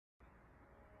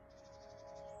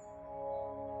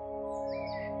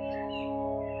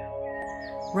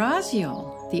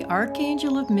Raziel, the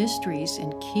Archangel of Mysteries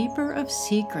and Keeper of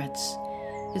Secrets,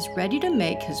 is ready to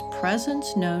make his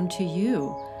presence known to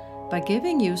you by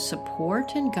giving you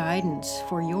support and guidance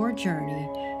for your journey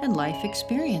and life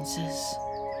experiences.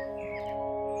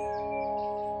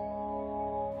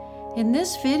 In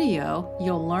this video,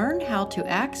 you'll learn how to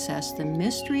access the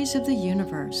mysteries of the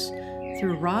universe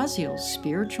through Raziel's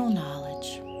spiritual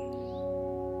knowledge.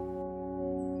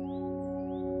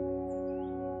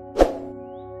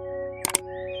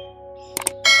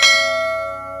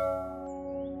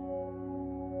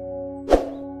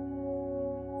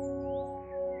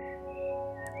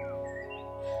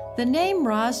 The name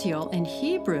Raziel in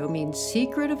Hebrew means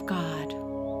secret of God.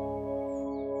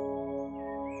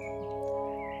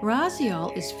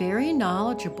 Raziel is very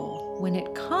knowledgeable when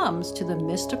it comes to the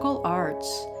mystical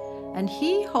arts, and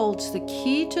he holds the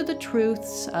key to the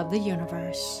truths of the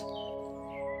universe.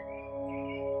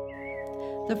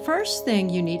 The first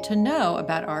thing you need to know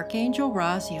about Archangel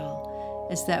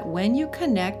Raziel is that when you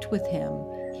connect with him,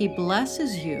 he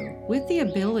blesses you with the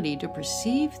ability to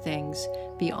perceive things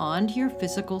beyond your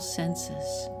physical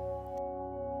senses.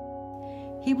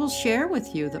 He will share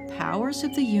with you the powers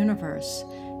of the universe,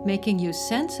 making you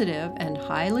sensitive and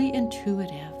highly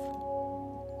intuitive.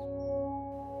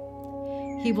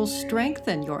 He will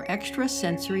strengthen your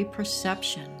extrasensory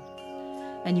perception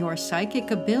and your psychic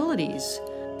abilities,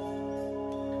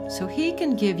 so he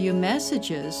can give you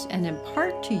messages and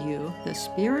impart to you the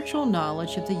spiritual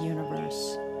knowledge of the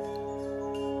universe.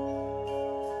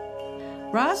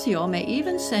 Raziel may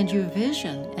even send you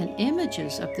vision and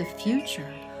images of the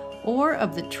future or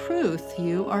of the truth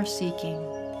you are seeking.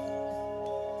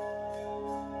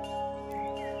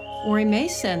 Or he may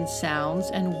send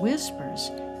sounds and whispers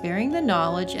bearing the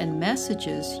knowledge and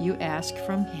messages you ask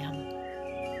from him.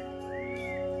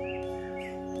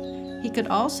 He could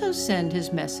also send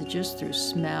his messages through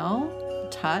smell,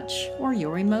 touch, or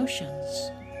your emotions.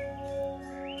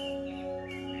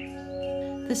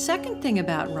 The second thing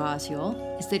about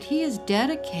Raziel is that he is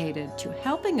dedicated to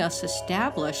helping us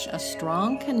establish a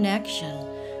strong connection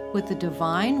with the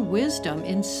divine wisdom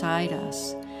inside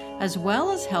us, as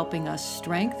well as helping us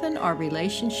strengthen our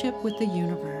relationship with the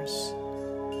universe.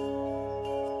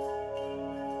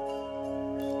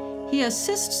 He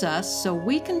assists us so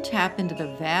we can tap into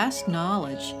the vast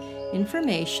knowledge,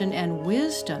 information, and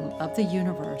wisdom of the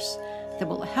universe that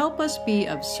will help us be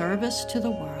of service to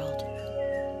the world.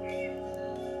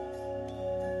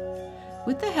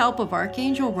 With the help of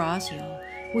Archangel Raziel,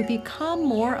 we become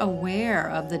more aware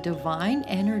of the divine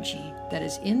energy that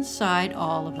is inside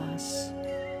all of us.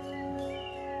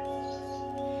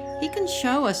 He can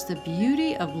show us the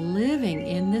beauty of living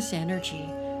in this energy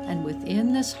and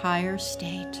within this higher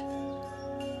state.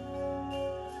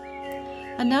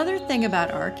 Another thing about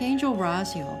Archangel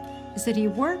Raziel is that he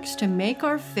works to make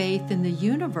our faith in the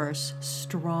universe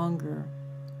stronger.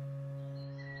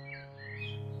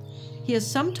 He is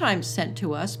sometimes sent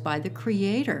to us by the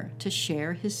Creator to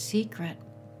share his secret.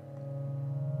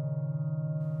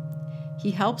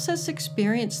 He helps us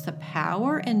experience the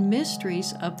power and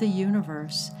mysteries of the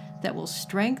universe that will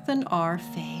strengthen our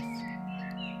faith.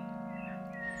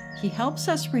 He helps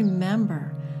us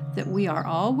remember that we are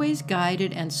always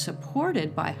guided and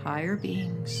supported by higher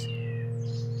beings.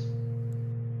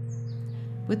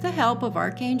 With the help of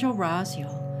Archangel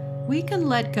Raziel, we can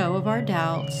let go of our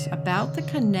doubts about the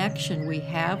connection we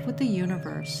have with the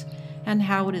universe and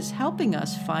how it is helping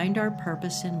us find our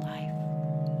purpose in life.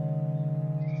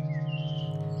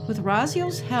 With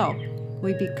Raziel's help,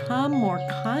 we become more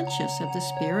conscious of the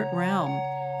spirit realm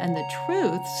and the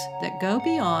truths that go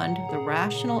beyond the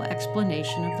rational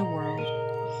explanation of the world.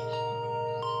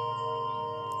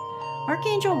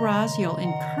 Archangel Raziel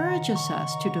encourages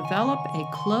us to develop a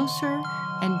closer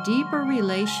and deeper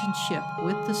relationship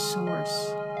with the Source.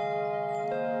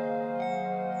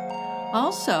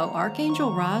 Also,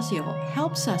 Archangel Raziel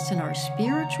helps us in our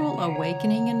spiritual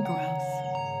awakening and growth.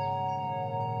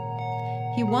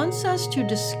 He wants us to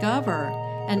discover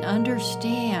and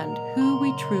understand who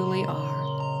we truly are.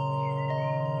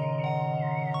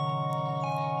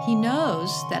 He knows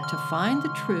that to find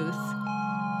the truth,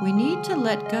 we need to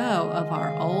let go of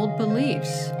our old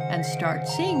beliefs and start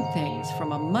seeing things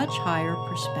from a much higher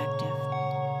perspective.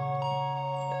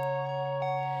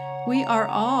 We are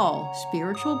all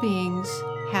spiritual beings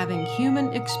having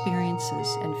human experiences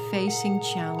and facing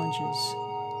challenges.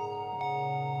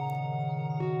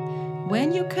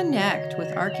 When you connect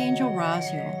with Archangel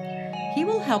Raziel, he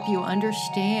will help you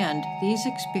understand these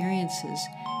experiences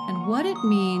and what it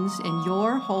means in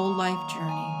your whole life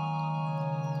journey.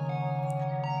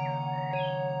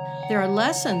 There are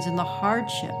lessons in the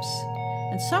hardships,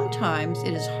 And sometimes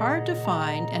it is hard to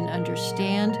find and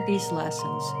understand these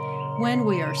lessons when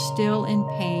we are still in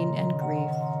pain and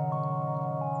grief.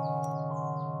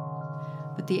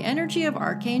 But the energy of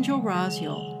Archangel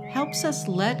Raziel helps us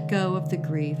let go of the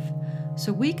grief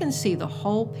so we can see the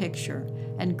whole picture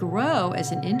and grow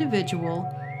as an individual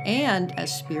and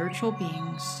as spiritual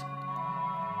beings.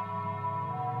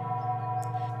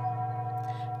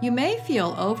 You may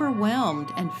feel overwhelmed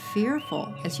and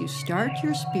fearful as you start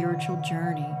your spiritual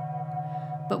journey,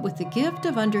 but with the gift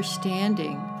of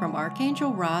understanding from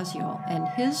Archangel Raziel and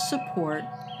his support,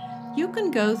 you can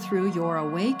go through your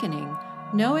awakening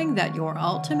knowing that your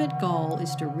ultimate goal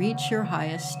is to reach your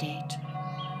highest state.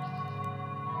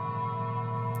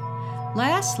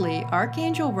 Lastly,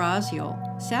 Archangel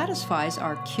Raziel satisfies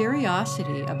our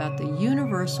curiosity about the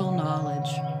universal knowledge.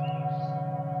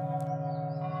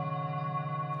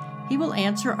 He will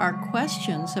answer our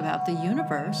questions about the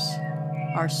universe,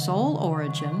 our soul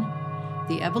origin,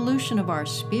 the evolution of our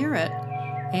spirit,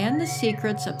 and the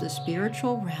secrets of the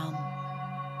spiritual realm.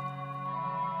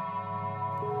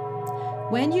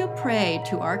 When you pray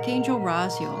to Archangel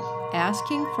Raziel,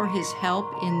 asking for his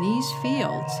help in these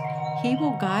fields, he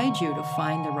will guide you to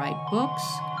find the right books,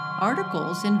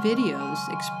 articles, and videos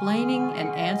explaining and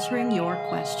answering your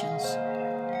questions.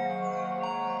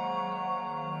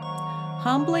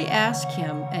 Humbly ask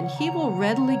him, and he will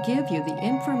readily give you the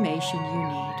information you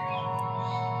need.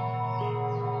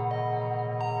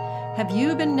 Have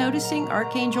you been noticing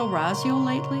Archangel Raziel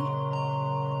lately?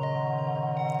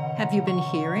 Have you been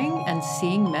hearing and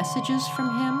seeing messages from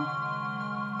him?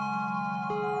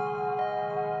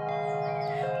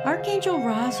 Archangel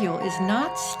Raziel is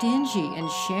not stingy in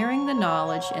sharing the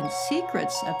knowledge and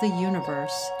secrets of the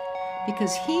universe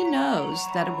because he knows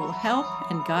that it will help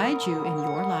and guide you in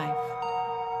your life.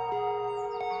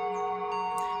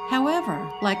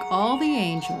 However, like all the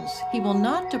angels, he will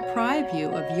not deprive you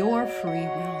of your free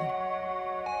will.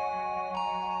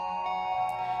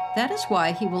 That is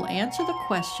why he will answer the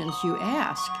questions you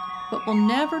ask, but will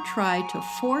never try to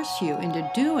force you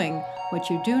into doing what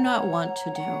you do not want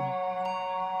to do.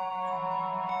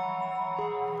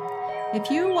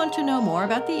 If you want to know more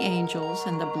about the angels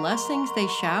and the blessings they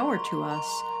shower to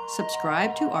us,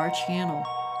 subscribe to our channel.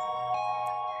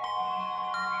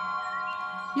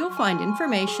 You'll find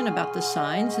information about the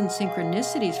signs and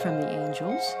synchronicities from the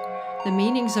angels, the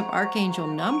meanings of archangel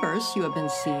numbers you have been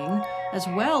seeing, as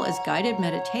well as guided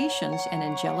meditations and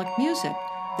angelic music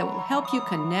that will help you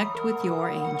connect with your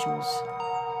angels.